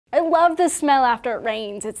love the smell after it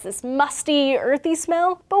rains. It's this musty, earthy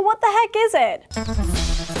smell, but what the heck is it?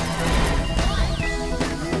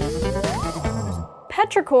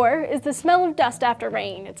 Petrichor is the smell of dust after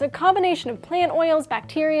rain. It's a combination of plant oils,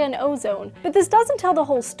 bacteria, and ozone. But this doesn't tell the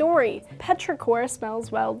whole story. Petrichor smells,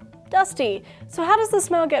 well, dusty. So how does the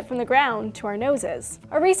smell get from the ground to our noses?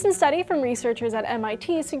 A recent study from researchers at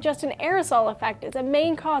MIT suggests an aerosol effect is a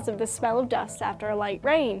main cause of the smell of dust after a light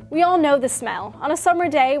rain. We all know the smell. On a summer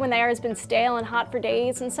day when the air has been stale and hot for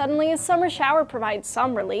days, and suddenly a summer shower provides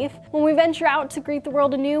some relief, when we venture out to greet the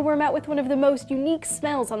world anew, we're met with one of the most unique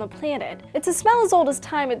smells on the planet. It's a smell as old as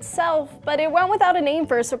time itself, but it went without a name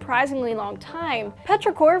for a surprisingly long time.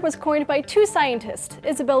 Petrichor was coined by two scientists,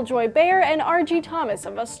 Isabel Joy Bayer and R.G. Thomas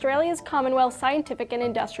of Australia's Commonwealth Scientific and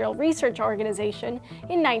Industrial Research Organization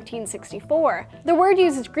in 1964. The word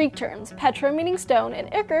uses Greek terms, petra meaning stone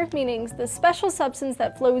and ichor meaning the special substance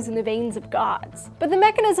that flows in the veins of gods. But the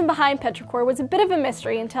mechanism behind petrichor was a bit of a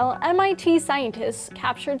mystery until MIT scientists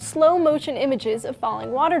captured slow-motion images of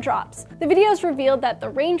falling water drops. The videos revealed that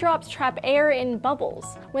the raindrops trap air in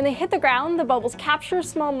bubbles. When they hit the ground, the bubbles capture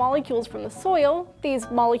small molecules from the soil.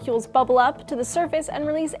 These molecules bubble up to the surface and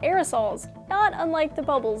release aerosols, not unlike the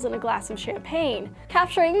bubbles in a glass of champagne.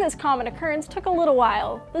 Capturing this common occurrence took a little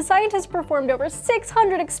while. The scientists performed over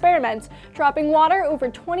 600 experiments, dropping water over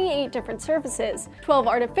 28 different surfaces, 12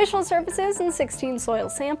 artificial surfaces, and 16 soil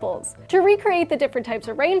samples. To recreate the different types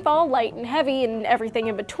of rainfall, light and heavy, and everything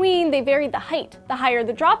in between, they varied the height. The higher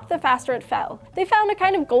the drop, the faster it fell. They found a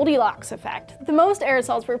kind of Goldilocks effect. The most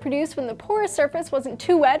aerosols were produced when the porous surface wasn't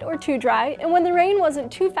too wet or too dry, and when the rain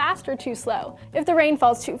wasn't too fast or too slow. If the rain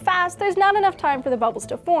falls too fast, there's not enough time for the bubbles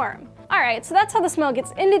to form. Alright, so that's how the smell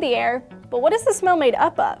gets into the air, but what is the smell made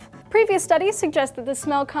up of? Previous studies suggest that the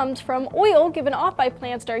smell comes from oil given off by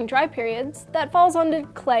plants during dry periods that falls onto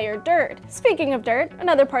clay or dirt. Speaking of dirt,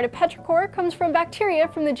 another part of petrichor comes from bacteria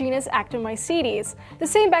from the genus Actomycetes, the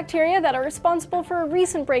same bacteria that are responsible for a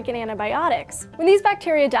recent break in antibiotics. When these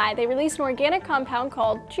bacteria die, they release an organic compound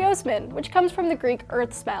called geosmin, which comes from the Greek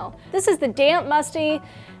earth smell. This is the damp, musty,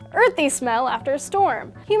 earthy smell after a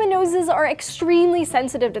storm. Human noses are extremely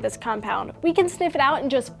sensitive to this compound. We can sniff it out in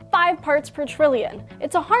just 5 parts per trillion.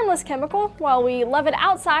 It's a harmless chemical. While we love it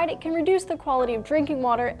outside, it can reduce the quality of drinking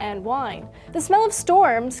water and wine. The smell of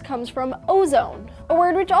storms comes from ozone, a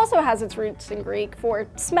word which also has its roots in Greek for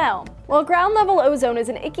smell. While ground level ozone is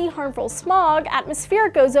an icky, harmful smog,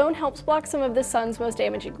 atmospheric ozone helps block some of the sun's most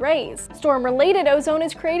damaging rays. Storm-related ozone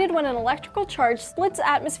is created when an electrical charge splits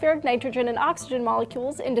atmospheric nitrogen and oxygen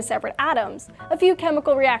molecules into separate atoms. A few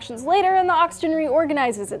chemical reactions later, and the oxygen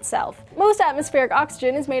reorganizes itself. Most atmospheric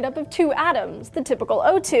oxygen is made up of 2 atoms, the typical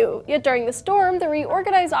O2, yet during the storm, the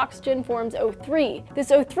reorganized oxygen forms O3. This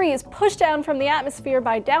O3 is pushed down from the atmosphere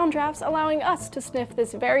by downdrafts, allowing us to sniff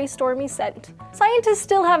this very stormy scent. Scientists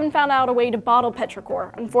still haven't found out a way to bottle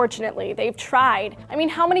petrichor, unfortunately. They've tried. I mean,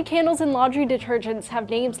 how many candles and laundry detergents have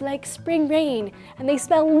names like Spring Rain, and they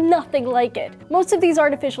smell nothing like it? Most of these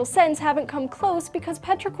artificial scents haven't come close because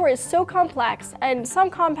petrichor is so complex, and some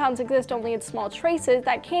compounds exist only in small traces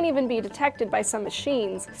that can't even be detected by some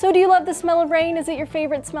machines. So do you love the smell of rain? Is it your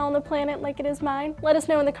favorite smell on the planet like it is mine? Let us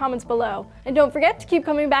know in the comments below. And don't forget to keep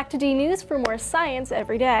coming back to DNews for more science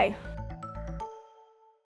every day.